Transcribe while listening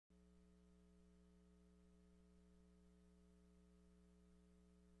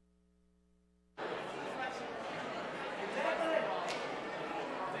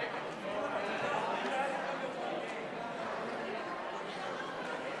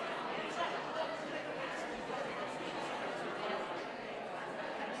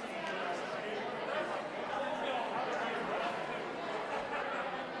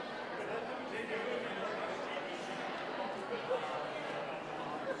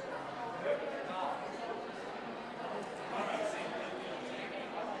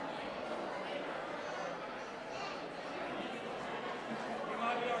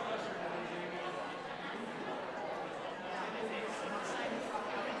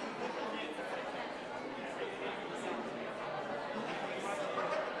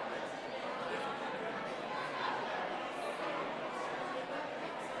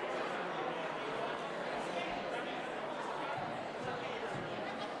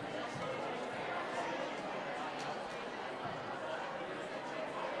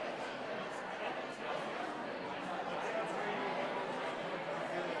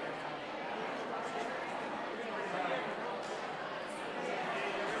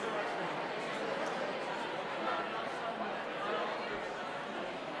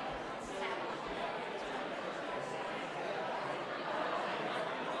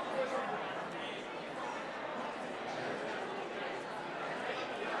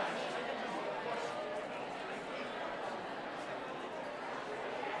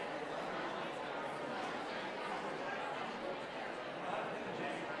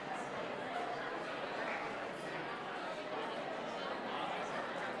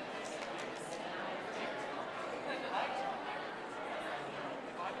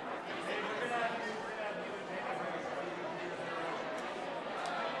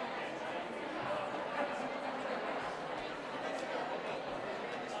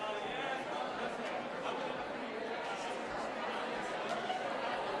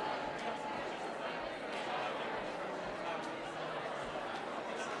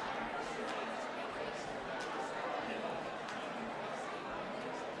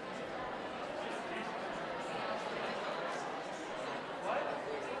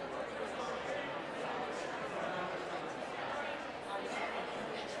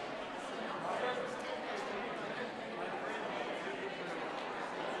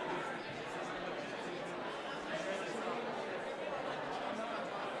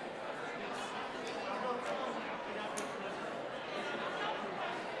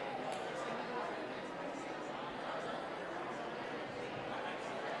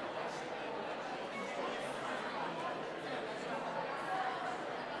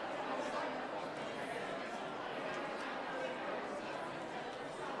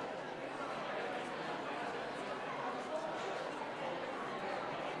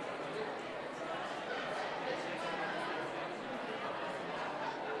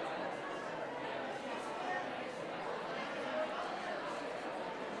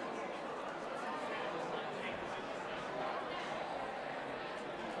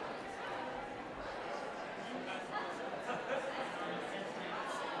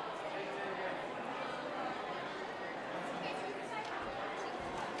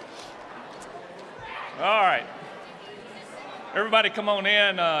Everybody come on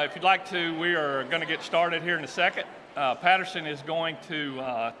in. If you'd like to, we are going to get started here in a second. Patterson is going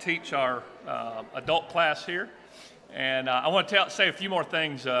to teach our adult class here. And I want to say a few more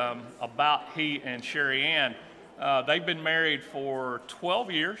things about he and Sherry Ann. They've been married for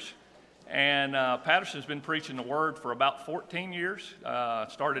 12 years, and Patterson's been preaching the Word for about 14 years.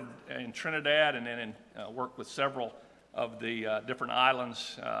 Started in Trinidad and then worked with several of the different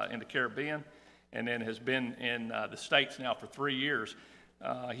islands in the Caribbean, and then has been in the States now for 3 years.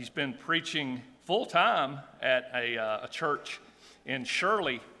 He's been preaching full-time at a church in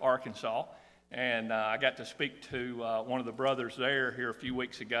Shirley, Arkansas, and I got to speak to one of the brothers there here a few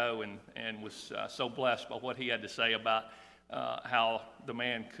weeks ago and was so blessed by what he had to say about how the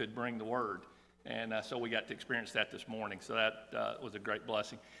man could bring the Word. And so we got to experience that this morning, so that was a great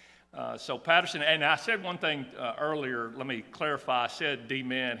blessing. So Patterson, and I said one thing earlier, let me clarify. I said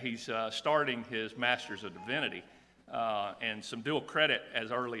D-Min, he's starting his Master's of Divinity and some dual credit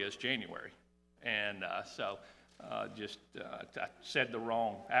as early as January. And so I said the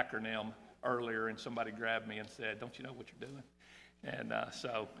wrong acronym earlier, and somebody grabbed me and said, "Don't you know what you're doing?" And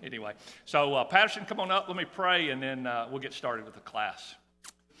so anyway, so Patterson, come on up, let me pray, and then we'll get started with the class.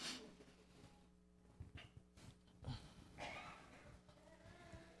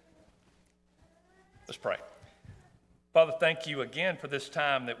 Let's pray. Father, thank you again for this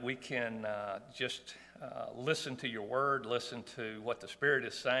time that we can just listen to your word, listen to what the Spirit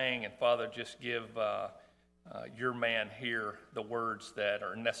is saying, and Father, just give your man here the words that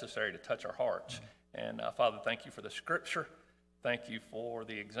are necessary to touch our hearts. And Father, thank you for the Scripture. Thank you for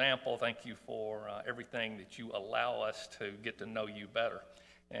the example. Thank you for everything that you allow us to get to know you better.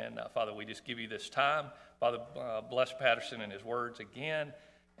 And Father, we just give you this time. Father, bless Patterson and his words again.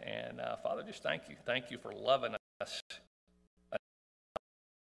 And Father, just thank you. Thank you for loving us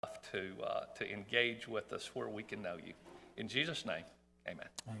enough to engage with us where we can know you. In Jesus' name, amen.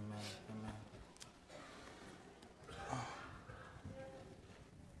 Amen. Amen.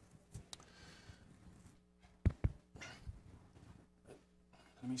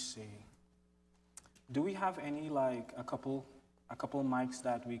 Let me see. Do we have any, like, a couple mics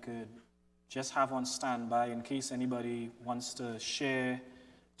that we could just have on standby in case anybody wants to share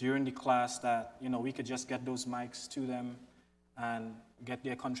during the class, that, you know, we could just get those mics to them and get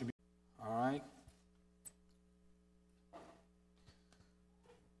their contribution? All right.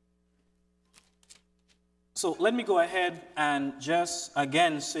 So let me go ahead and just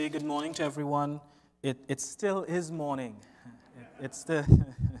again say good morning to everyone. It still is morning. It's still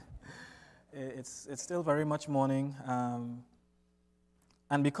it's still very much morning.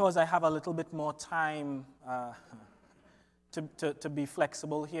 And because I have a little bit more time to be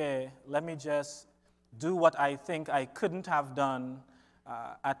flexible here, let me just do what I think I couldn't have done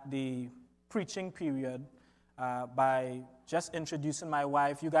at the preaching period by just introducing my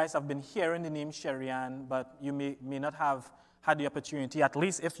wife. You guys have been hearing the name Sherry Ann, but you may not have had the opportunity. At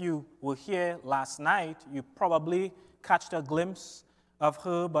least if you were here last night, you probably catched a glimpse of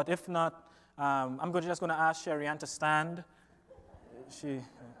her. But if not, I'm just going to ask Sherry Ann to stand. I'm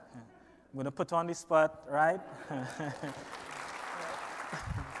going to put her on the spot, right?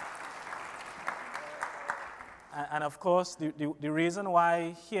 And of course, the reason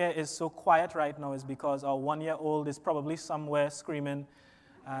why here is so quiet right now is because our 1-year-old is probably somewhere screaming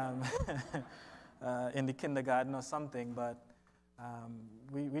in the kindergarten or something. But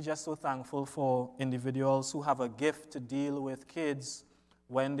we're just so thankful for individuals who have a gift to deal with kids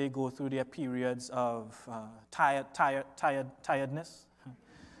when they go through their periods of tiredness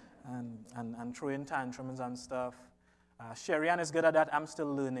and throwing tantrums and stuff. Sherry Ann is good at that. I'm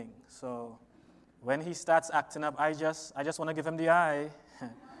still learning. So when he starts acting up, I just want to give him the eye.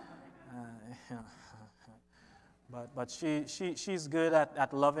 But she's good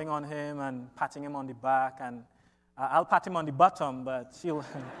at loving on him and patting him on the back, and I'll pat him on the bottom, but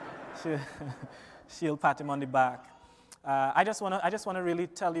she'll pat him on the back. I just want to really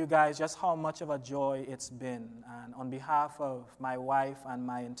tell you guys just how much of a joy it's been, and on behalf of my wife and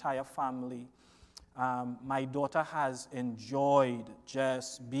my entire family. My daughter has enjoyed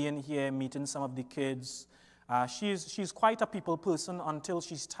just being here, meeting some of the kids. She's quite a people person until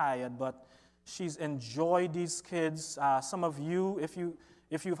she's tired, but she's enjoyed these kids. Some of you, if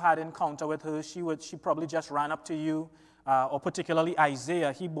you've had encounter with her, she probably just ran up to you, or particularly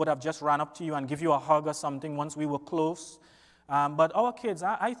Isaiah, he would have just ran up to you and give you a hug or something once we were close. But our kids,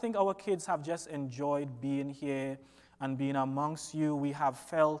 I think our kids have just enjoyed being here and being amongst you. We have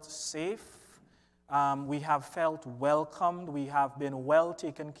felt safe. We have felt welcomed. We have been well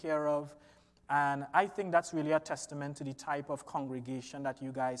taken care of. And I think that's really a testament to the type of congregation that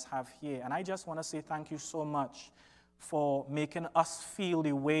you guys have here. And I just want to say thank you so much for making us feel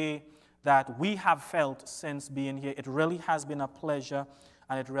the way that we have felt since being here. It really has been a pleasure,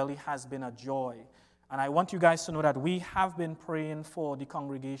 and it really has been a joy. And I want you guys to know that we have been praying for the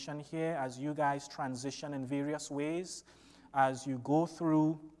congregation here as you guys transition in various ways, as you go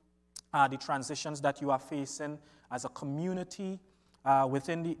through the transitions that you are facing as a community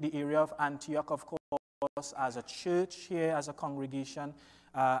within the area of Antioch, of course, as a church here, as a congregation,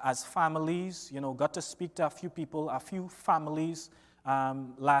 as families. Got to speak to a few people, a few families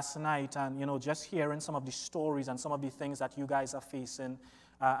last night, and, just hearing some of the stories and some of the things that you guys are facing.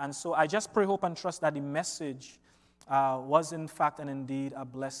 And so I just pray, hope, and trust that the message was in fact and indeed a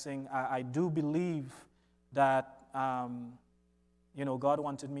blessing. I do believe that, God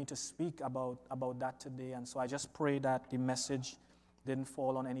wanted me to speak about that today. And so I just pray that the message didn't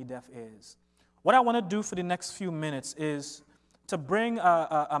fall on any deaf ears. What I want to do for the next few minutes is to bring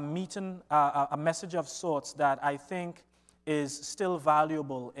a message of sorts that I think is still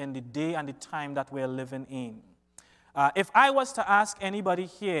valuable in the day and the time that we're living in. If I was to ask anybody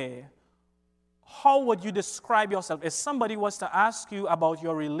here, how would you describe yourself? If somebody was to ask you about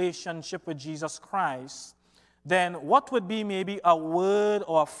your relationship with Jesus Christ, then what would be maybe a word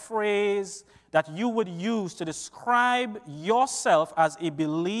or a phrase that you would use to describe yourself as a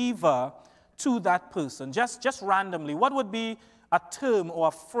believer to that person? Just randomly, what would be a term or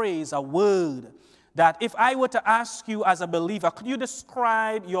a phrase, a word, that if I were to ask you as a believer, could you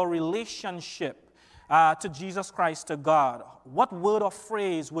describe your relationship to Jesus Christ, to God? What word or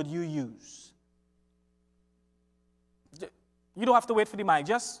phrase would you use? You don't have to wait for the mic.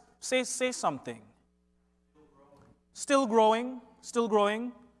 Just say something. Still growing. Still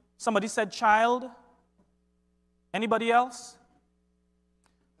growing. Somebody said child. Anybody else?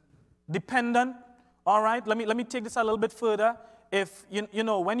 Dependent. All right. Let me take this a little bit further. If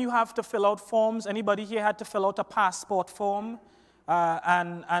when you have to fill out forms, anybody here had to fill out a passport form?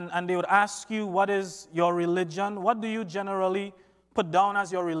 And they would ask you, what is your religion? What do you generally put down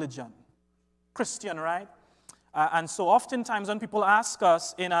as your religion? Christian, right? And so oftentimes when people ask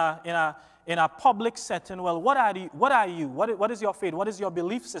us in a public setting, well, what are you? What is your faith? What is your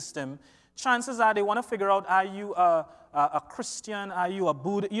belief system? Chances are they want to figure out, are you a Christian? Are you a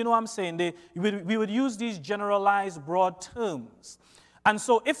Buddha? You know what I'm saying? We would use these generalized broad terms. And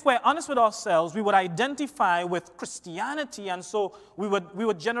so if we're honest with ourselves, we would identify with Christianity, and so we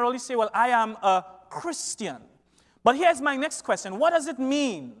would generally say, well, I am a Christian. But here's my next question. What does it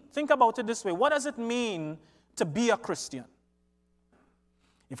mean? Think about it this way. What does it mean to be a Christian?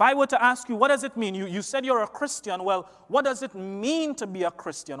 If I were to ask you, what does it mean? You said you're a Christian. Well, what does it mean to be a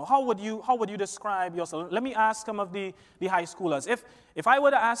Christian? How would you describe yourself? Let me ask some of the high schoolers. If I were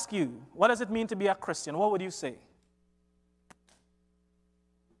to ask you, what does it mean to be a Christian? What would you say?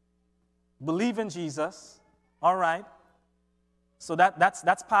 Believe in Jesus. All right. So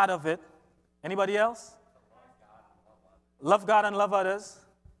that's part of it. Anybody else? Love God and love others.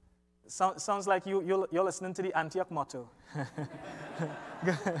 Sounds like you're listening to the Antioch motto.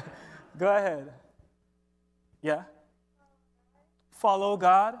 Go ahead. Yeah? Follow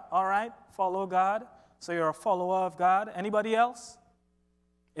God. All right. Follow God. So you're a follower of God. Anybody else?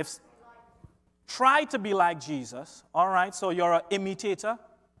 Try to be like Jesus. All right. So you're an imitator.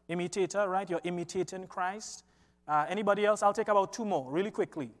 Imitator, right? You're imitating Christ. Anybody else? I'll take about two more really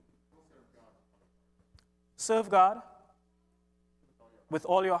quickly. Serve God with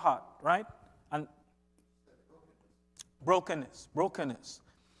all your heart, right? And brokenness.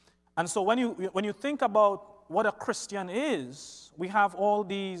 And so when you think about what a Christian is, we have all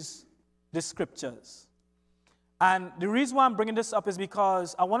these scriptures. And the reason why I'm bringing this up is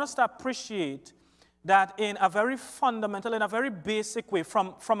because I want us to appreciate that in a very fundamental, in a very basic way,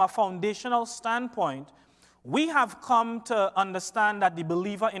 from a foundational standpoint, we have come to understand that the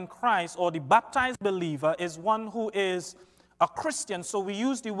believer in Christ, or the baptized believer, is one who is a Christian. So we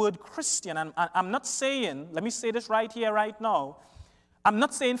use the word Christian. And I'm not saying, let me say this right here, right now, I'm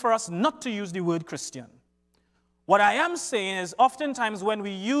not saying for us not to use the word Christian. What I am saying is oftentimes when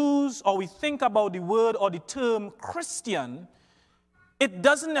we use or we think about the word or the term Christian, it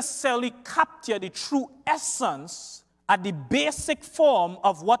doesn't necessarily capture the true essence at the basic form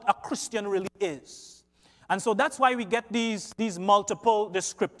of what a Christian really is. And so that's why we get these multiple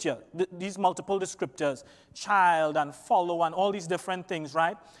descriptors, child and follow and all these different things,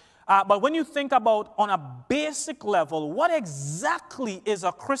 right? But when you think about on a basic level, what exactly is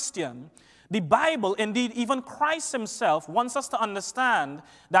a Christian? The Bible, indeed, even Christ himself wants us to understand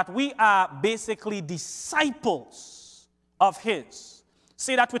that we are basically disciples of his.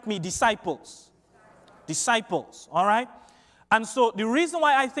 Say that with me, disciples. Disciples, all right? And so the reason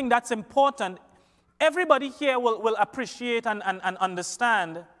why I think that's important, everybody here will appreciate and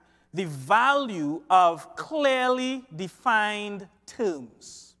understand the value of clearly defined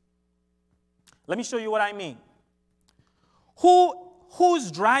terms. Let me show you what I mean.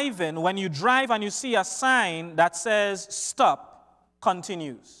 Who's driving when you drive and you see a sign that says stop,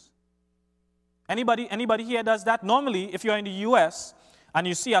 continues? Anybody here does that? Normally, if you're in the US and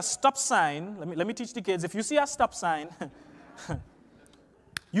you see a stop sign, let me teach the kids. If you see a stop sign,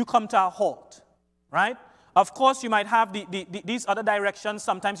 you come to a halt, right? Of course, you might have these other directions.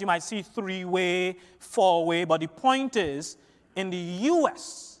 Sometimes you might see 3-way, 4-way, but the point is, in the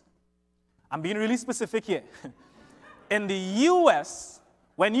US, I'm being really specific here. In the US,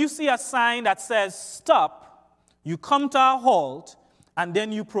 when you see a sign that says stop, you come to a halt, and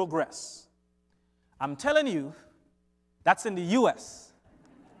then you progress. I'm telling you, that's in the US.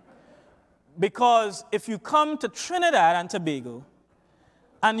 Because if you come to Trinidad and Tobago,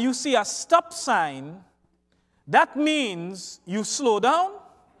 and you see a stop sign, that means you slow down,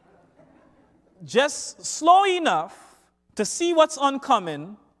 just slow enough to see what's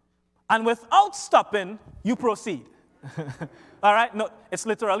oncoming, and without stopping, you proceed. All right? No, it's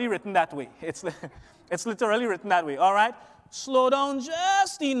literally written that way. It's literally written that way. All right? Slow down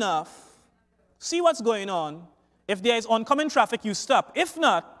just enough. See what's going on. If there is oncoming traffic, you stop. If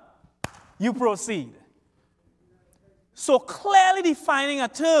not, you proceed. So clearly defining a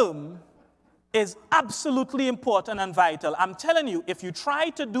term is absolutely important and vital. I'm telling you, if you try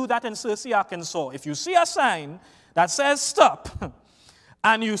to do that in Searcy, Arkansas, if you see a sign that says stop,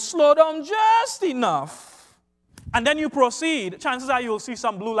 and you slow down just enough, and then you proceed, chances are you'll see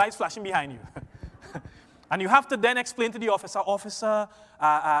some blue lights flashing behind you. And you have to then explain to the officer,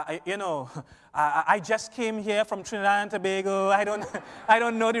 I just came here from Trinidad and Tobago. I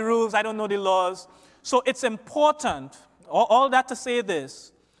don't know the rules. I don't know the laws. So it's important, all that to say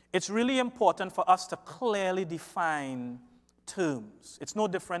this, it's really important for us to clearly define terms. It's no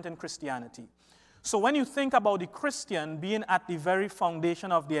different in Christianity. So when you think about the Christian being at the very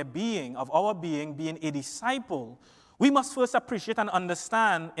foundation of their being, of our being a disciple, we must first appreciate and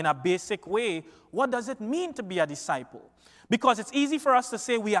understand in a basic way, what does it mean to be a disciple? Because it's easy for us to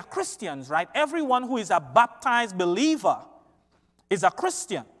say we are Christians, right? Everyone who is a baptized believer is a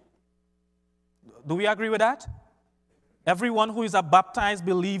Christian. Do we agree with that? Everyone who is a baptized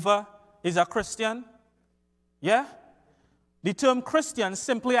believer is a Christian? Yeah? The term Christian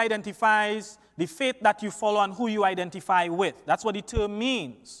simply identifies the faith that you follow and who you identify with. That's what the term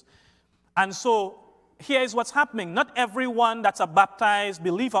means. And so here is what's happening. Not everyone that's a baptized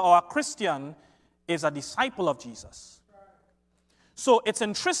believer or a Christian is a disciple of Jesus. So it's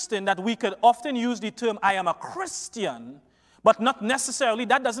interesting that we could often use the term I am a Christian, but not necessarily,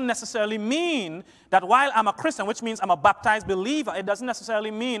 that doesn't necessarily mean that while I'm a Christian, which means I'm a baptized believer, it doesn't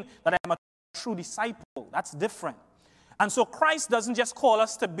necessarily mean that I'm a true disciple. That's different. And so Christ doesn't just call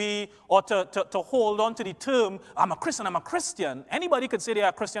us to be or to hold on to the term, I'm a Christian, I'm a Christian. Anybody could say they are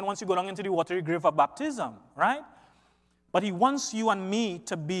a Christian once you go down into the watery grave of baptism, right? But he wants you and me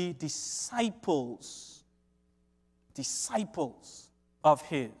to be disciples of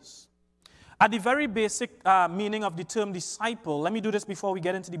his. At the very basic meaning of the term disciple, let me do this before we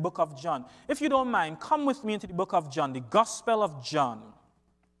get into the book of John. If you don't mind, come with me into the book of John, the Gospel of John.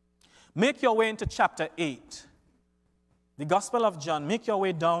 Make your way into chapter 8. The Gospel of John, make your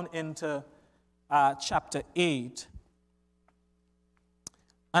way down into chapter 8.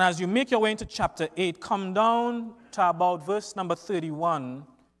 And as you make your way into chapter 8, come down to about verse number 31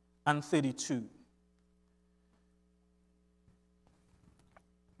 and 32.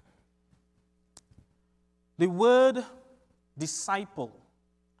 The word disciple,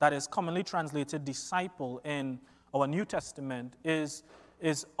 that is commonly translated disciple in our New Testament, is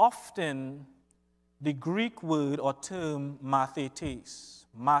often the Greek word or term mathetes.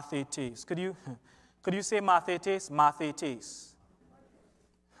 Mathetes. Could you say mathetes? Mathetes.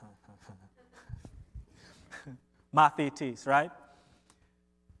 Mathetes, right?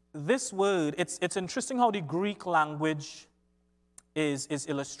 This word, it's interesting how the Greek language is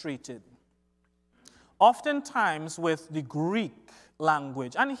illustrated. Oftentimes with the Greek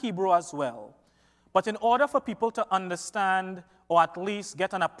language, and Hebrew as well, but in order for people to understand or at least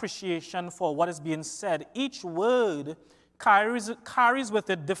get an appreciation for what is being said, each word carries with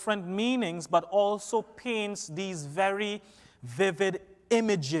it different meanings, but also paints these very vivid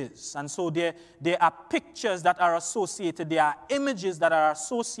images. And so there are pictures that are associated, there are images that are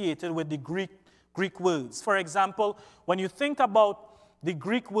associated with the Greek words. For example, when you think about the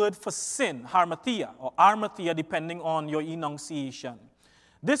Greek word for sin, harmathia, or armathia, depending on your enunciation.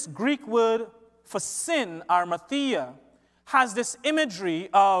 This Greek word for sin, armathia, has this imagery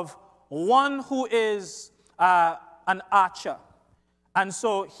of one who is an archer. And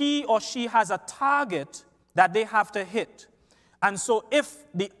so he or she has a target that they have to hit. And so if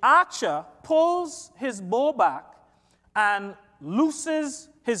the archer pulls his bow back and looses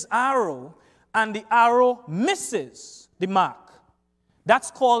his arrow, and the arrow misses the mark,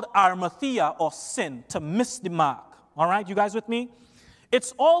 that's called armathia, or sin, to miss the mark. All right, you guys with me?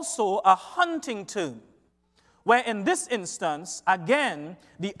 It's also a hunting term, where in this instance, again,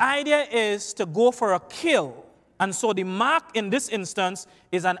 the idea is to go for a kill. And so the mark in this instance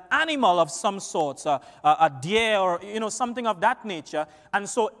is an animal of some sort, a deer or something of that nature. And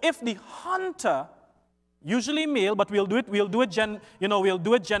so if the hunter, usually male, but we'll do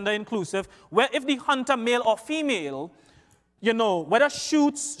it gender inclusive, where if the hunter, male or female, whether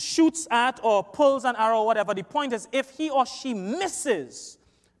shoots at or pulls an arrow or whatever, the point is if he or she misses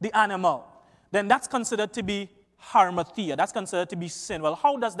the animal, then that's considered to be harmathia. That's considered to be sin. Well,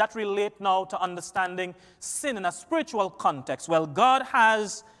 how does that relate now to understanding sin in a spiritual context? Well, God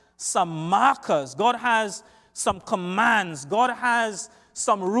has some markers. God has some commands. God has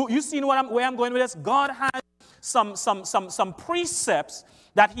some rules. You see where I'm going with this? God has some precepts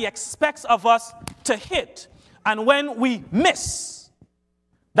that he expects of us to hit. And when we miss,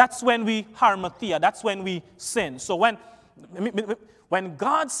 that's when we harmathia. That's when we sin. So when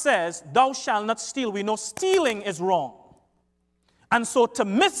God says, thou shalt not steal, we know stealing is wrong. And so to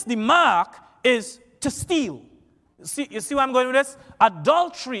miss the mark is to steal. You see where I'm going with this?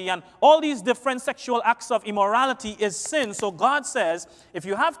 Adultery and all these different sexual acts of immorality is sin. So God says, if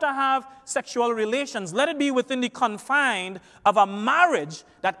you have to have sexual relations, let it be within the confines of a marriage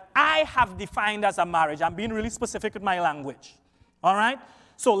that I have defined as a marriage. I'm being really specific with my language. All right?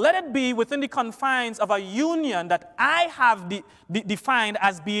 So let it be within the confines of a union that I have defined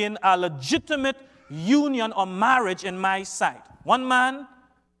as being a legitimate union or marriage in my sight. One man,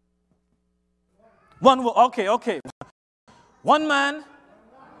 okay. One man,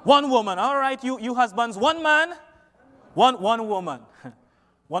 one woman. All right, you husbands, one man, one woman.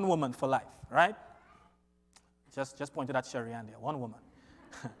 One woman for life, right? Just pointed at Sherry and there, one woman.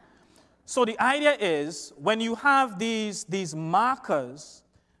 So the idea is when you have these markers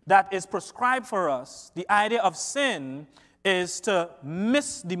that is prescribed for us, the idea of sin is to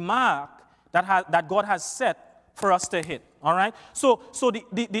miss the mark that God has set for us to hit. All right? So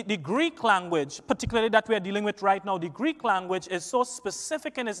the Greek language, particularly that we are dealing with right now, the Greek language is so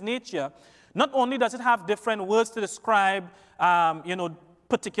specific in its nature. Not only does it have different words to describe,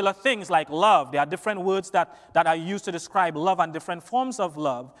 particular things like love. There are different words that are used to describe love and different forms of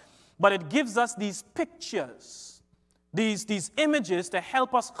love. But it gives us these pictures, these images to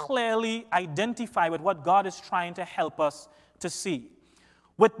help us clearly identify with what God is trying to help us to see.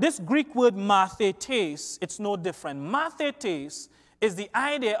 With this Greek word mathetes, it's no different. Mathetes is the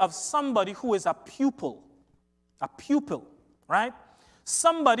idea of somebody who is a pupil, right?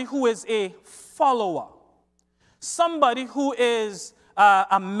 Somebody who is a follower, somebody who is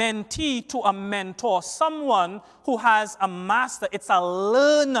a mentee to a mentor, someone who has a master. It's a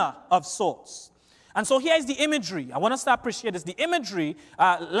learner of sorts. And so here is the imagery. I want us to appreciate this. The imagery,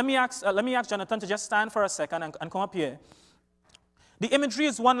 let me ask Jonathan to just stand for a second and come up here. The imagery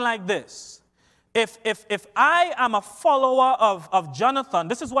is one like this. If I am a follower of Jonathan,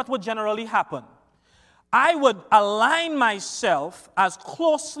 this is what would generally happen. I would align myself as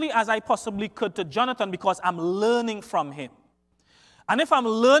closely as I possibly could to Jonathan because I'm learning from him. And if I'm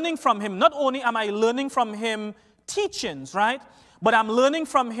learning from him, not only am I learning from him teachings, right? But I'm learning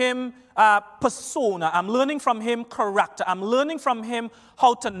from him persona. I'm learning from him character. I'm learning from him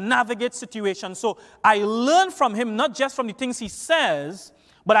how to navigate situations. So I learn from him not just from the things he says,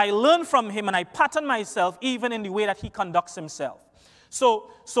 but I learn from him and I pattern myself even in the way that he conducts himself. So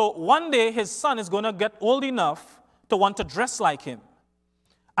one day his son is going to get old enough to want to dress like him.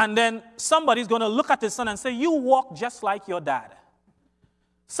 And then somebody's going to look at his son and say, you walk just like your dad.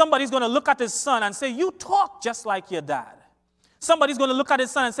 Somebody's going to look at his son and say, you talk just like your dad. Somebody's going to look at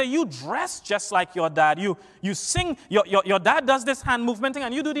his son and say, you dress just like your dad. You sing, your dad does this hand movement thing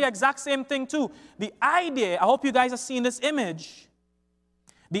and you do the exact same thing too. The idea, I hope you guys are seeing this image.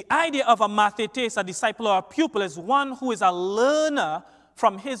 The idea of a mathetes, a disciple or a pupil, is one who is a learner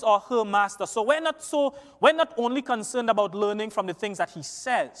from his or her master. So we're not only concerned about learning from the things that he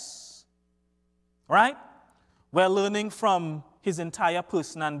says, right? We're learning from his entire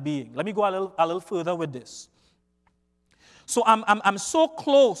person and being. Let me go a little further with this. So I'm so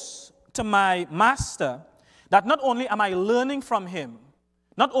close to my master that not only am I learning from him,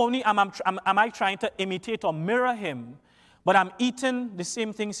 not only am I trying to imitate or mirror him, but I'm eating the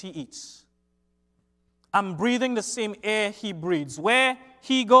same things he eats. I'm breathing the same air he breathes. Where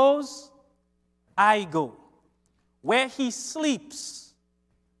he goes, I go. Where he sleeps,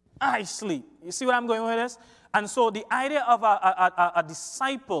 I sleep. You see where I'm going with this? And so the idea of a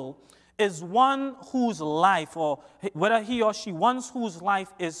disciple is one whose life, or whether he or she, one whose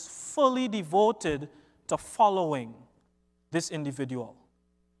life is fully devoted to following this individual.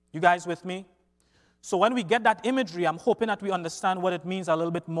 You guys with me? So when we get that imagery, I'm hoping that we understand what it means a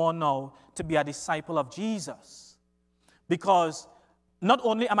little bit more now to be a disciple of Jesus. Because not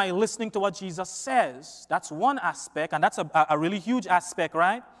only am I listening to what Jesus says, that's one aspect, and that's a really huge aspect,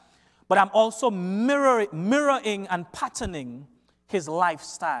 right? But I'm also mirroring and patterning his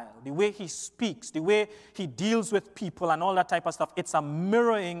lifestyle, the way he speaks, the way he deals with people and all that type of stuff. It's a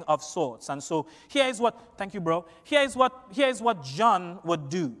mirroring of sorts. And so here is what, thank you, bro. Here is what John would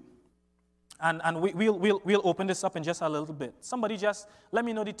do. And we'll open this up in just a little bit. Somebody just let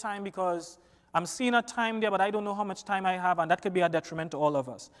me know the time, because I'm seeing a time there, but I don't know how much time I have, and that could be a detriment to all of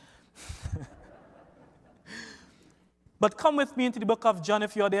us. But come with me into the book of John,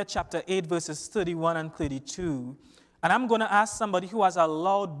 if you're there, chapter 8, verses 31 and 32. And I'm going to ask somebody who has a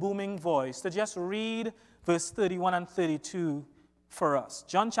loud, booming voice to just read verse 31 and 32 for us.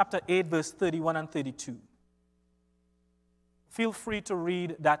 John chapter 8, verse 31 and 32. Feel free to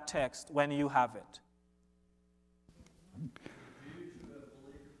read that text when you have it.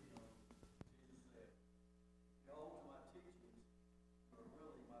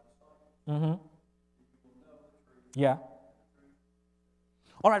 Mm-hmm. Yeah.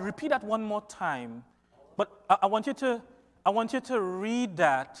 All right, repeat that one more time. But I want you to read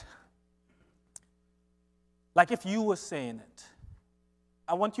that like if you were saying it.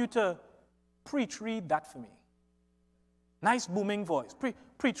 I want you to read that for me. Nice booming voice.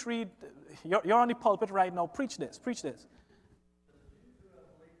 Read. You're on the pulpit right now. Preach this.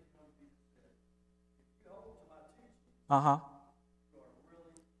 Uh-huh.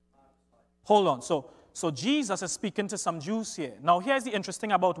 Hold on. So Jesus is speaking to some Jews here. Now, here's the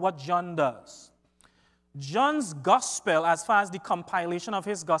interesting about what John does. John's gospel, as far as the compilation of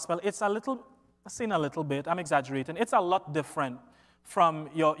his gospel, it's a little, I'm saying a little bit, I'm exaggerating. It's a lot different from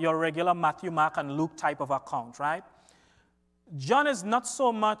your regular Matthew, Mark, and Luke type of account, right? John is not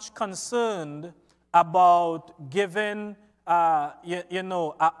so much concerned about giving,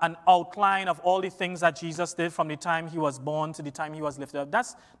 an outline of all the things that Jesus did from the time he was born to the time he was lifted up.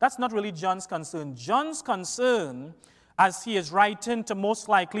 That's not really John's concern. John's concern, as he is writing to most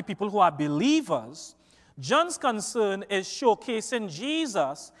likely people who are believers, John's concern is showcasing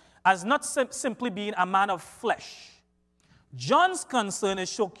Jesus as not simply being a man of flesh. John's concern is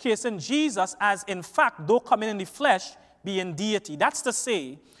showcasing Jesus as, in fact, though coming in the flesh, being deity. That's to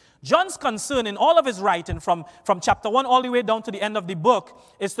say, John's concern in all of his writing from chapter 1 all the way down to the end of the book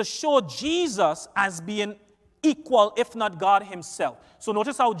is to show Jesus as being equal, if not God himself. So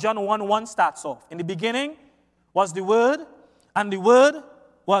notice how John 1:1 starts off. In the beginning was the Word, and the Word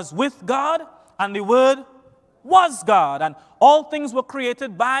was with God, and the Word was God. And all things were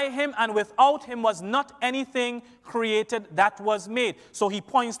created by him, and without him was not anything created that was made. So he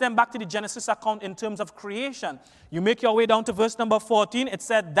points them back to the Genesis account in terms of creation. You make your way down to verse number 14. It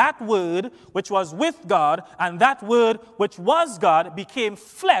said, that Word which was with God, and that Word which was God became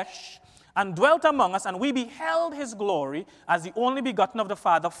flesh and dwelt among us, and we beheld his glory as the only begotten of the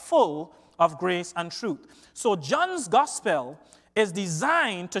Father, full of grace and truth. So John's gospel is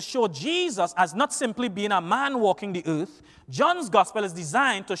designed to show Jesus as not simply being a man walking the earth. John's gospel is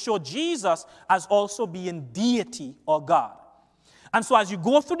designed to show Jesus as also being deity or God. And so as you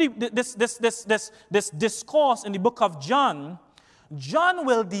go through this discourse in the book of John, John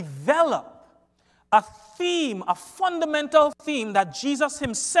will develop a theme, a fundamental theme that Jesus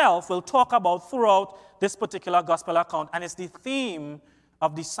himself will talk about throughout this particular gospel account, and it's the theme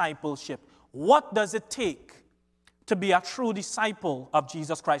of discipleship. What does it take to be a true disciple of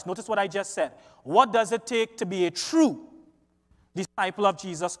Jesus Christ? Notice what I just said. What does it take to be a true disciple of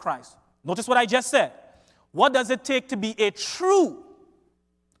Jesus Christ? Notice what I just said. What does it take to be a true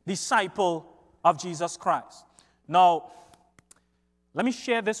disciple of Jesus Christ? Now, let me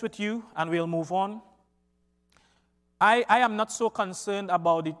share this with you and we'll move on. I am not so concerned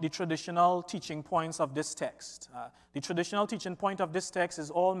about the traditional teaching points of this text. The traditional teaching point of this text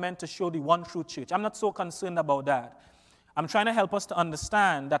is all meant to show the one true church. I'm not so concerned about that. I'm trying to help us to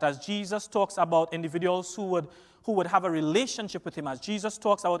understand that as Jesus talks about individuals who would have a relationship with him, as Jesus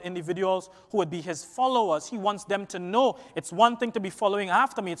talks about individuals who would be his followers, he wants them to know it's one thing to be following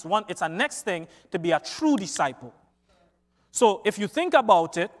after me. It's a next thing to be a true disciple. So if you think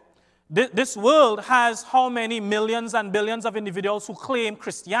about it, this world has how many millions and billions of individuals who claim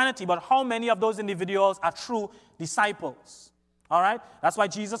Christianity, but how many of those individuals are true disciples? All right? That's why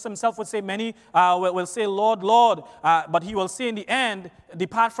Jesus himself would say, many will say, Lord, Lord, but he will say in the end,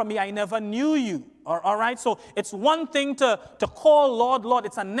 depart from me, I never knew you. All right? So it's one thing to call Lord, Lord.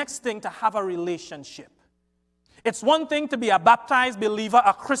 It's a next thing to have a relationship. It's one thing to be a baptized believer,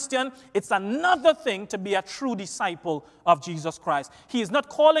 a Christian. It's another thing to be a true disciple of Jesus Christ. He is not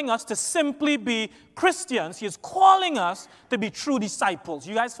calling us to simply be Christians. He is calling us to be true disciples.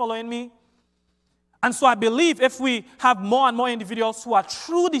 You guys following me? And so I believe if we have more and more individuals who are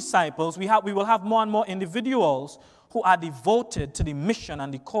true disciples, we will have more and more individuals who are devoted to the mission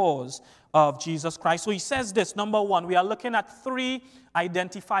and the cause of Jesus Christ. So he says this, number one, we are looking at 3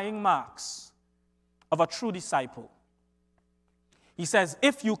 identifying marks of a true disciple. He says,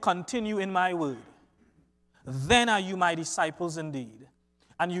 if you continue in my word, then are you my disciples indeed,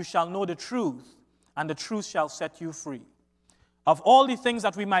 and you shall know the truth, and the truth shall set you free. Of all the things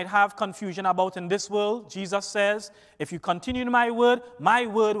that we might have confusion about in this world, Jesus says, if you continue in my word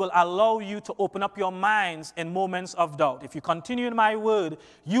will allow you to open up your minds in moments of doubt. If you continue in my word,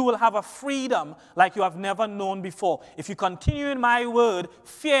 you will have a freedom like you have never known before. If you continue in my word,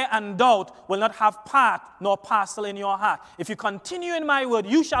 fear and doubt will not have part nor parcel in your heart. If you continue in my word,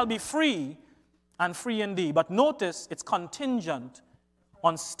 you shall be free, and free indeed. But notice, it's contingent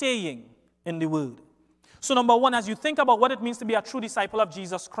on staying in the word. So number one, as you think about what it means to be a true disciple of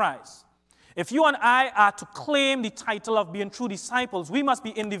Jesus Christ, if you and I are to claim the title of being true disciples, we must be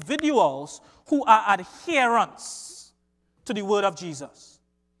individuals who are adherents to the word of Jesus.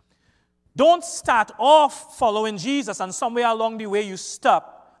 Don't start off following Jesus and somewhere along the way you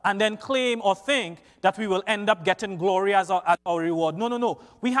stop and then claim or think that we will end up getting glory as our reward. No, no, no.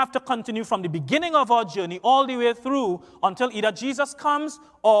 We have to continue from the beginning of our journey all the way through until either Jesus comes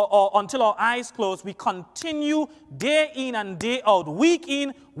or until our eyes close. We continue day in and day out, week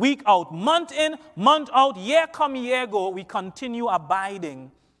in, week out, month in, month out, year come, year go. We continue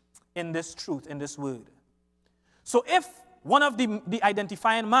abiding in this truth, in this word. So if one of the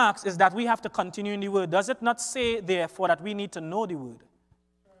identifying marks is that we have to continue in the word, does it not say, therefore, that we need to know the word?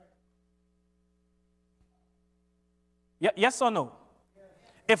 Yes or no?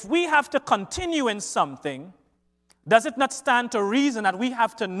 If we have to continue in something, does it not stand to reason that we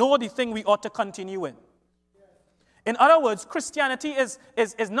have to know the thing we ought to continue in? In other words, Christianity is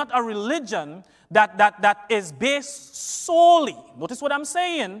not a religion that is based solely, notice what I'm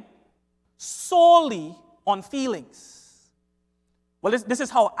saying, solely on feelings. Well, this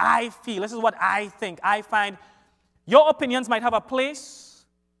is how I feel. This is what I think. I find your opinions might have a place,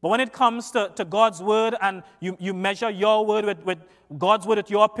 but when it comes to God's word and you measure your word with God's word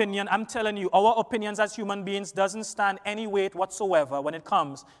with your opinion, I'm telling you, our opinions as human beings doesn't stand any weight whatsoever when it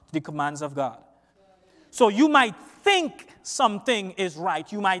comes to the commands of God. So you might think something is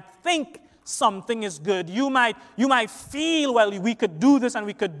right. You might think something is good. You might feel, well, we could do this and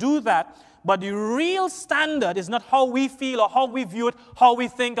we could do that. But the real standard is not how we feel or how we view it, how we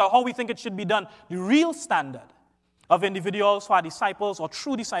think or how we think it should be done. The real standard of individuals who are disciples or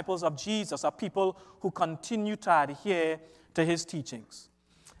true disciples of Jesus are people who continue to adhere to his teachings.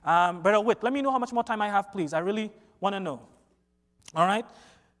 Brother Witt, let me know how much more time I have, please. I really want to know. All right?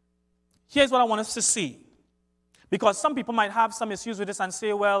 Here's what I want us to see. Because some people might have some issues with this and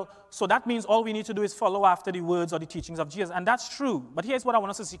say, well, so that means all we need to do is follow after the words or the teachings of Jesus. And that's true. But here's what I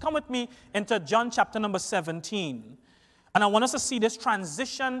want us to see. Come with me into John chapter number 17. And I want us to see this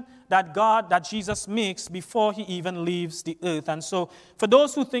transition that Jesus makes before he even leaves the earth. And so for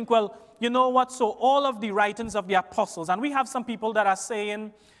those who think, well, you know what, so all of the writings of the apostles, and we have some people that are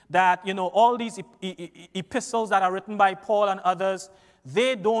saying that, you know, all these epistles that are written by Paul and others,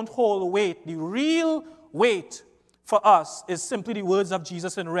 they don't hold weight. The real weight for us is simply the words of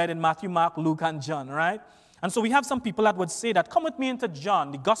Jesus in red in Matthew, Mark, Luke, and John, right? And so we have some people that would say that. Come with me into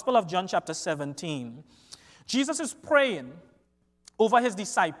John, the Gospel of John chapter 17. Jesus is praying over his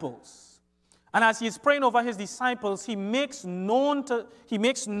disciples. And as he is praying over his disciples, he makes known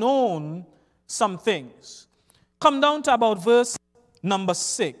some things. Come down to about verse number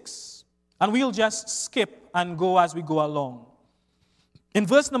 6. And we'll just skip and go as we go along. In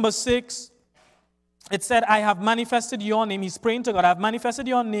verse number 6, it said, I have manifested your name. He's praying to God. I have manifested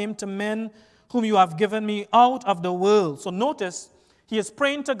your name to men whom you have given me out of the world. So notice, he is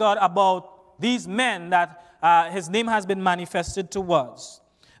praying to God about these men that his name has been manifested to us.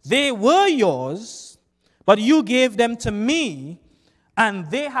 They were yours, but you gave them to me, and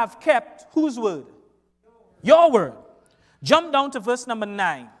they have kept whose word? Your word. Jump down to verse number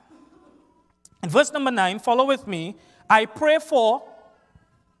 9. In verse number 9, follow with me. I pray for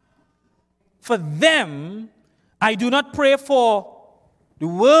them. I do not pray for the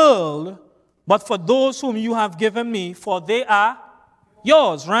world, but for those whom you have given me, for they are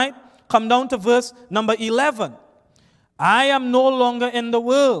yours, right? Come down to verse number 11. I am no longer in the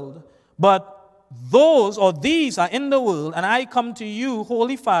world, but those or these are in the world, and I come to you,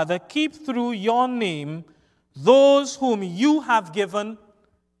 Holy Father, keep through your name those whom you have given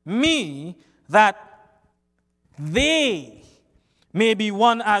me, that they may be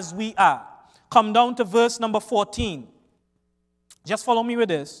one as we are. Come down to verse number 14. Just follow me with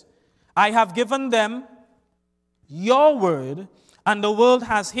this. I have given them your word, and the world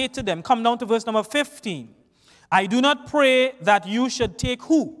has hated them. Come down to verse number 15. I do not pray that you should take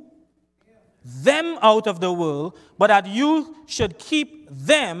who? Them out of the world, but that you should keep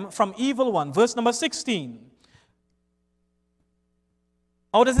them from evil one. Verse number 16.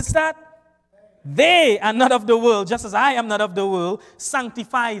 How does it start? They are not of the world, just as I am not of the world.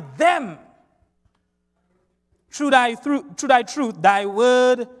 Sanctify them through thy truth. Thy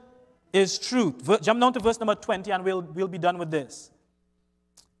word is truth. Jump down to verse number 20 and we'll be done with this.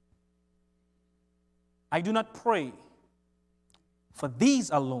 I do not pray for these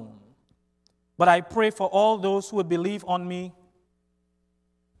alone, but I pray for all those who would believe on me.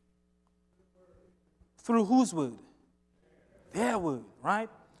 Through whose word? Their word, right?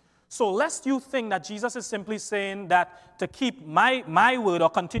 So lest you think that Jesus is simply saying that to keep my word or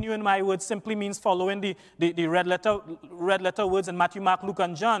continue in my word simply means following the red letter words in Matthew, Mark, Luke,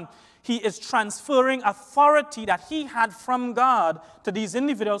 and John. He is transferring authority that he had from God to these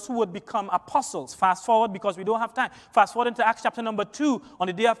individuals who would become apostles. Fast forward, because we don't have time. Fast forward into Acts chapter number 2, on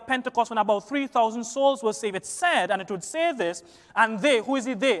the day of Pentecost, when about 3,000 souls were saved. It said, and it would say this, and they, who is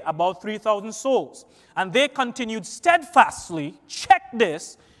it they? About 3,000 souls. And they continued steadfastly, check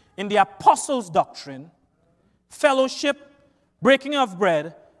this, in the apostles' doctrine, fellowship, breaking of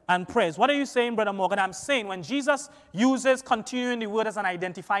bread, and prayers. What are you saying, Brother Morgan? I'm saying when Jesus uses continuing the word as an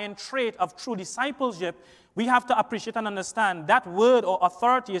identifying trait of true discipleship, we have to appreciate and understand that word or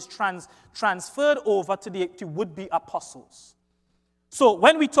authority is transferred over to the would-be apostles. So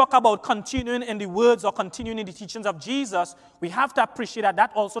when we talk about continuing in the words or continuing in the teachings of Jesus, we have to appreciate that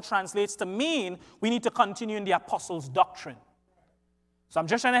that also translates to mean we need to continue in the apostles' doctrine. So I'm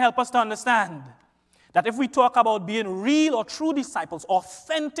just trying to help us to understand that if we talk about being real or true disciples,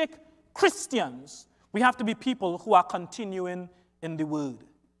 authentic Christians, we have to be people who are continuing in the word.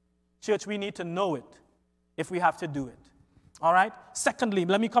 Church, we need to know it if we have to do it. All right? Secondly,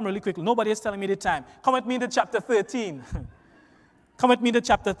 let me come really quickly. Nobody is telling me the time. Come with me to chapter 13. Come with me to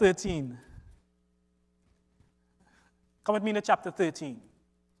chapter 13. Come with me to chapter 13.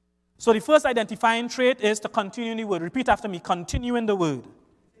 So the first identifying trait is to continue in the word. Repeat after me, continue in the word.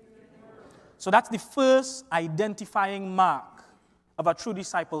 So that's the first identifying mark of a true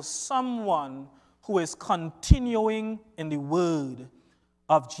disciple, someone who is continuing in the word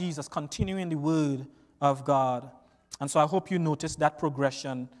of Jesus, continuing in the word of God. And so I hope you notice that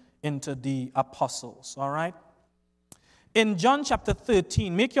progression into the apostles, all right? In John chapter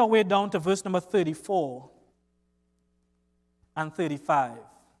 13, make your way down to verse number 34 and 35.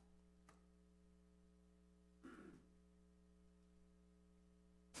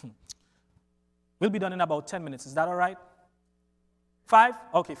 We'll be done in about 10 minutes. Is that all right? 5?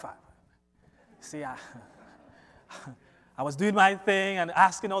 Okay, 5. See, I was doing my thing and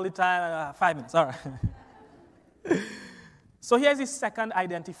asking all the time. 5 minutes, all right. So here's the second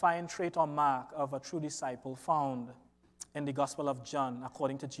identifying trait or mark of a true disciple found in the Gospel of John,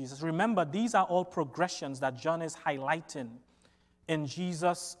 according to Jesus. Remember, these are all progressions that John is highlighting in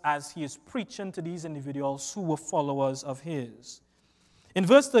Jesus as he is preaching to these individuals who were followers of his. In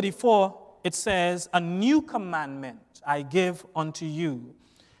verse 34, it says, a new commandment I give unto you,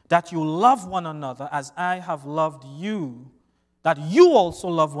 that you love one another as I have loved you, that you also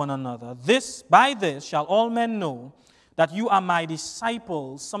love one another. By this shall all men know that you are my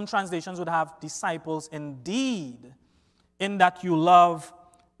disciples. Some translations would have disciples indeed, in that you love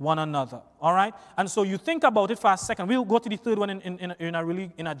one another. All right? And so you think about it for a second. We'll go to the third one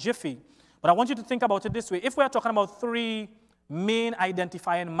in a jiffy. But I want you to think about it this way. If we're talking about 3 main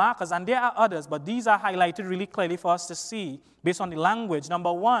identifying markers, and there are others, but these are highlighted really clearly for us to see based on the language.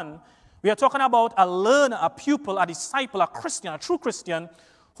 Number 1, we are talking about a learner, a pupil, a disciple, a Christian, a true Christian,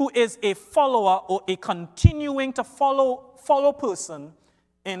 who is a follower or a continuing to follow person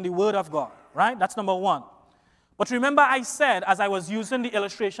in the Word of God, right? That's number 1. But remember I said, as I was using the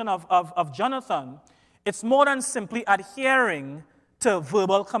illustration of Jonathan, it's more than simply adhering to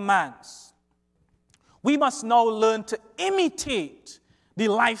verbal commands. We must now learn to imitate the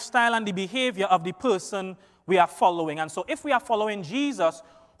lifestyle and the behavior of the person we are following. And so if we are following Jesus,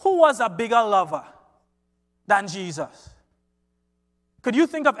 who was a bigger lover than Jesus? Could you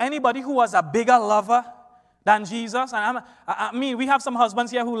think of anybody who was a bigger lover than Jesus? And I mean, we have some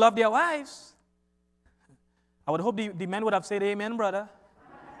husbands here who love their wives. I would hope the men would have said amen, brother.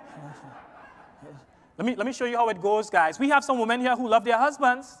 Let me show you how it goes, guys. We have some women here who love their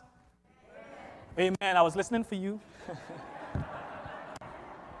husbands. Amen. I was listening for you.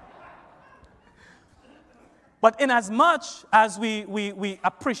 But in as much as we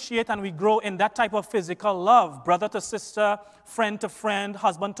appreciate and we grow in that type of physical love, brother to sister, friend to friend,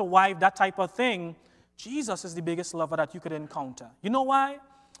 husband to wife, that type of thing, Jesus is the biggest lover that you could encounter. You know why?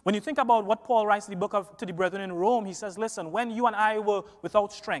 When you think about what Paul writes in the book to the brethren in Rome, he says, listen, when you and I were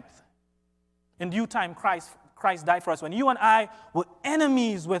without strength, in due time Christ died for us. When you and I were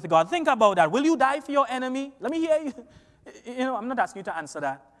enemies with God, think about that. Will you die for your enemy? Let me hear you. You know, I'm not asking you to answer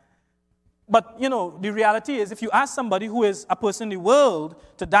that. But, you know, the reality is if you ask somebody who is a person in the world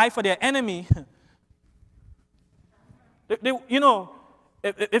to die for their enemy, you know,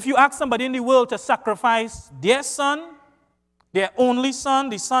 if you ask somebody in the world to sacrifice their son, their only son,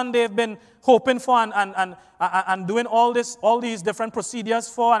 the son they've been hoping for and doing all these different procedures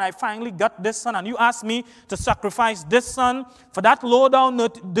for, and I finally got this son, and you ask me to sacrifice this son for that low-down,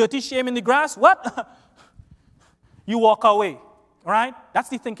 dirty shame in the grass, what? You walk away. Right? That's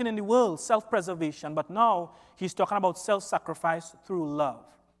the thinking in the world, self-preservation. But now he's talking about self-sacrifice through love.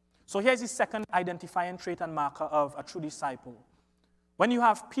 So here's the second identifying trait and marker of a true disciple. When you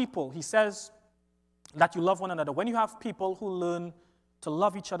have people, he says that you love one another. When you have people who learn to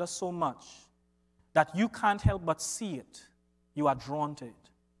love each other so much that you can't help but see it, you are drawn to it.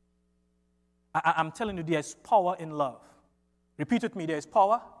 I'm telling you, there's power in love. Repeat with me, there's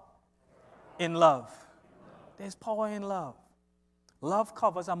power in love. There's power in love. Love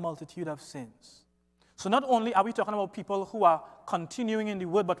covers a multitude of sins. So not only are we talking about people who are continuing in the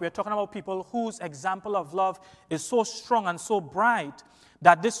word, but we're talking about people whose example of love is so strong and so bright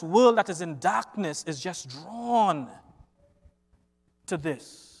that this world that is in darkness is just drawn to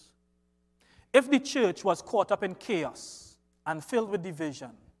this. If the church was caught up in chaos and filled with division,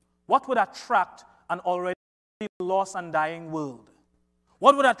 what would attract an already lost and dying world?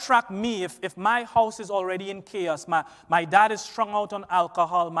 What would attract me if my house is already in chaos? My dad is strung out on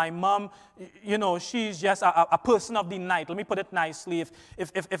alcohol. My mom, you know, she's just a person of the night. Let me put it nicely.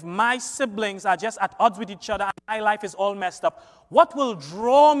 If my siblings are just at odds with each other and my life is all messed up, what will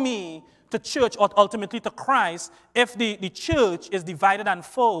draw me to church or ultimately to Christ if the church is divided and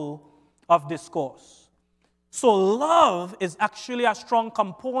full of discourse? So love is actually a strong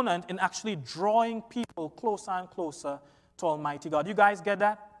component in actually drawing people closer and closer to Almighty God. You guys get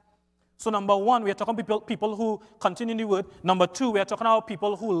that? So number one, we are talking people who continue in the word. Number two, we are talking about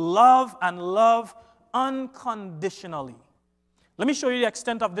people who love and love unconditionally. Let me show you the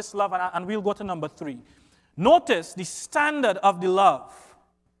extent of this love, and we'll go to number three. Notice the standard of the love,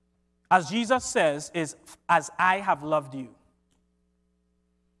 as Jesus says, is as I have loved you.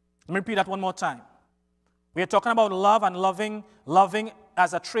 Let me repeat that one more time. We are talking about love and loving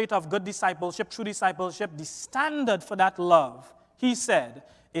as a trait of good discipleship, true discipleship. The standard for that love, he said,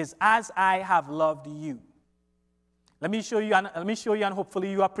 is as I have loved you. Let me show you, and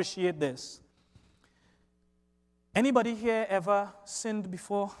hopefully you appreciate this. Anybody here ever sinned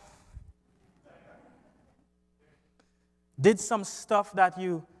before? Did some stuff that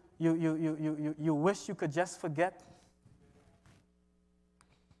you wish you could just forget?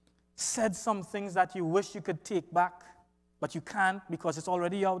 Said some things that you wish you could take back, but you can't because it's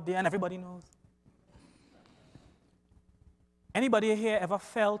already out there and everybody knows. Anybody here ever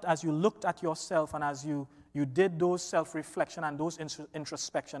felt as you looked at yourself and as you did those self-reflection and those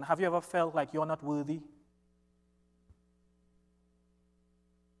introspection, have you ever felt like you're not worthy?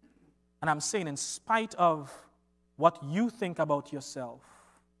 And I'm saying in spite of what you think about yourself,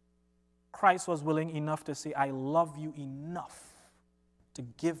 Christ was willing enough to say, I love you enough to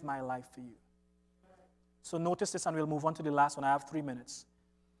give my life for you. So notice this, and we'll move on to the last one. I have 3 minutes.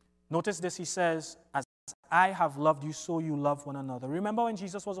 Notice this, he says, as I have loved you, so you love one another. Remember when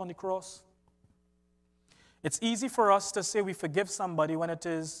Jesus was on the cross? It's easy for us to say we forgive somebody when it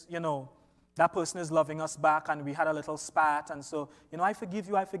is, that person is loving us back and we had a little spat, and so, I forgive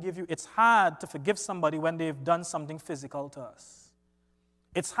you, I forgive you. It's hard to forgive somebody when they've done something physical to us.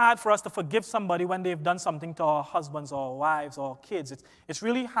 It's hard for us to forgive somebody when they've done something to our husbands or wives or kids. It's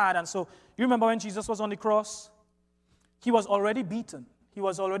really hard. And so you remember when Jesus was on the cross? He was already beaten. He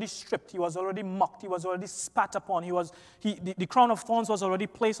was already stripped. He was already mocked. He was already spat upon. The crown of thorns was already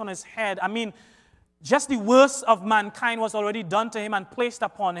placed on his head. I mean, just the worst of mankind was already done to him and placed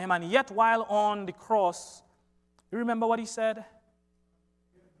upon him. And yet while on the cross, you remember what he said?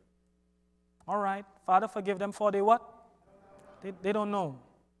 All right, Father, forgive them for they what? They don't know.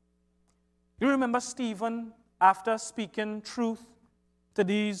 You remember Stephen, after speaking truth to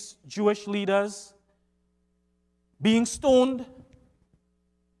these Jewish leaders, being stoned,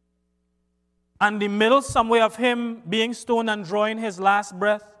 and the middle somewhere of him being stoned and drawing his last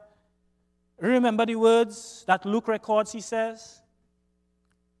breath. Remember the words that Luke records, he says,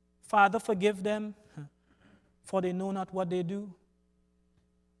 Father, forgive them, for they know not what they do.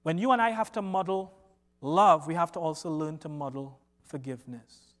 When you and I have to model love, we have to also learn to model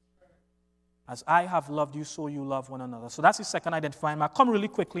forgiveness. As I have loved you, so you love one another. So that's the second identifying mark. Come really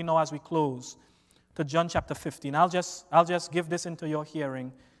quickly now as we close to John chapter 15. I'll just give this into your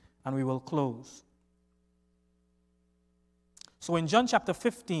hearing, and we will close. So in John chapter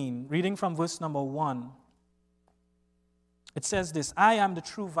 15, reading from verse number 1, it says this, I am the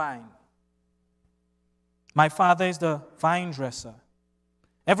true vine. My Father is the vine dresser.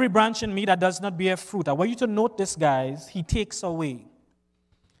 Every branch in me that does not bear fruit, I want you to note this, guys, he takes away.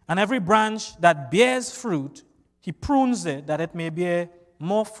 And every branch that bears fruit, he prunes it that it may bear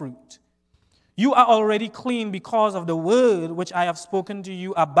more fruit. You are already clean because of the word which I have spoken to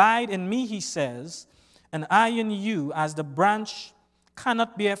you. Abide in me, he says, and I in you, as the branch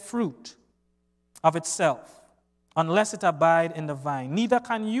cannot bear fruit of itself unless it abide in the vine. Neither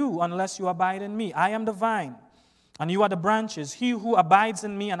can you unless you abide in me. I am the vine, and you are the branches. He who abides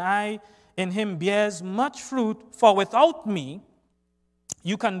in me and I in him bears much fruit, for without me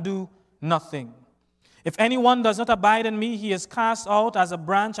you can do nothing. If anyone does not abide in me, he is cast out as a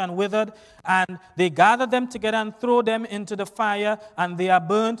branch and withered, and they gather them together and throw them into the fire, and they are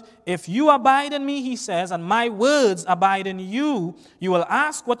burnt. If you abide in me, he says, and my words abide in you, you will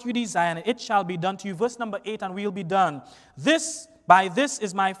ask what you desire, and it shall be done to you. Verse number 8, and we'll be done. By this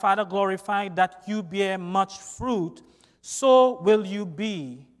is my Father glorified, that you bear much fruit, so will you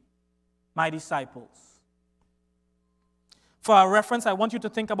be my disciples. For our reference, I want you to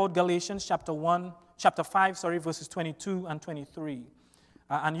think about Galatians chapter 5, verses 22 and 23.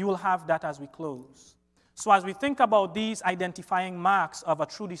 And you will have that as we close. So as we think about these identifying marks of a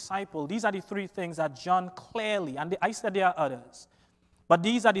true disciple, these are the three things that John clearly, and I said there are others, but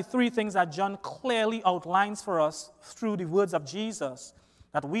these are the three things that John clearly outlines for us through the words of Jesus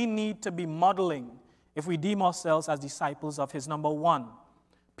that we need to be modeling if we deem ourselves as disciples of his. Number one,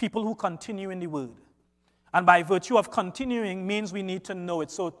 people who continue in the word. And by virtue of continuing means we need to know it.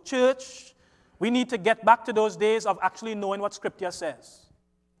 So church, we need to get back to those days of actually knowing what Scripture says.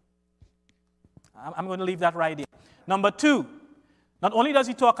 I'm going to leave that right there. Number two, not only does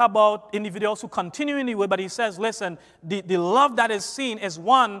he talk about individuals who continue in the word, but he says, listen, the love that is seen is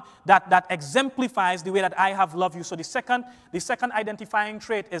one that exemplifies the way that I have loved you. So the second identifying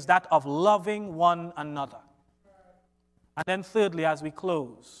trait is that of loving one another. And then thirdly, as we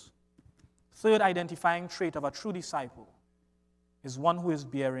close, third identifying trait of a true disciple is one who is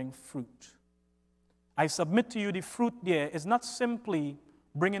bearing fruit. I submit to you the fruit there is not simply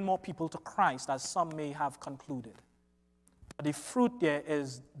bringing more people to Christ, as some may have concluded. But the fruit there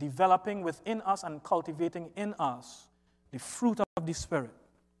is developing within us and cultivating in us the fruit of the Spirit.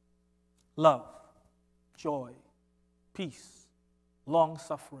 Love, joy, peace,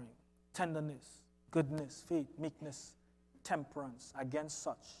 long-suffering, tenderness, goodness, faith, meekness, temperance. Against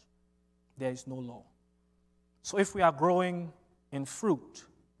such there is no law. So if we are growing in fruit,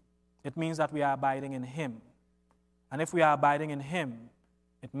 it means that we are abiding in him. And if we are abiding in him,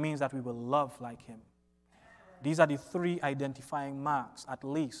 it means that we will love like him. These are the three identifying marks, at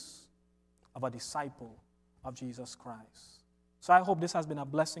least, of a disciple of Jesus Christ. So I hope this has been a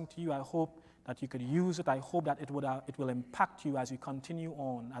blessing to you. I hope that you could use it. I hope that it will impact you as we continue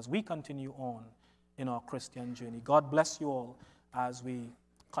on in our Christian journey. God bless you all as we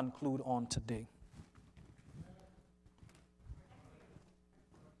conclude on today.